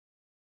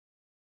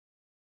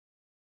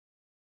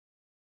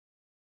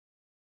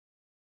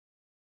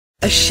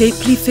A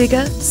shapely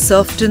figure,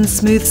 soft and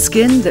smooth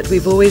skin that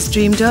we've always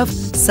dreamed of?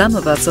 Some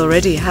of us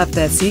already have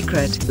their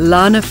secret.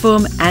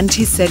 Lanaform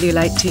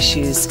anti-cellulite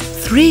tissues.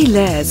 3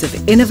 layers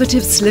of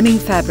innovative slimming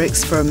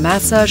fabrics for a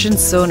massage and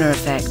sauna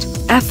effect.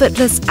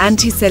 Effortless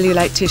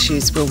anti-cellulite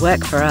tissues will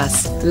work for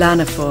us.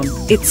 Lanaform.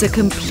 It's a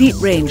complete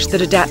range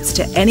that adapts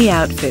to any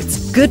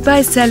outfits.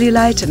 Goodbye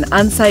cellulite and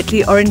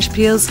unsightly orange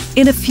peels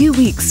in a few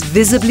weeks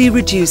visibly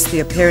reduce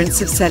the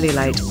appearance of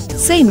cellulite.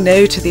 Say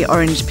no to the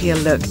orange peel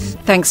look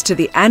thanks to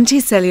the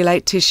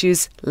anti-cellulite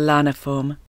tissues Lanaform.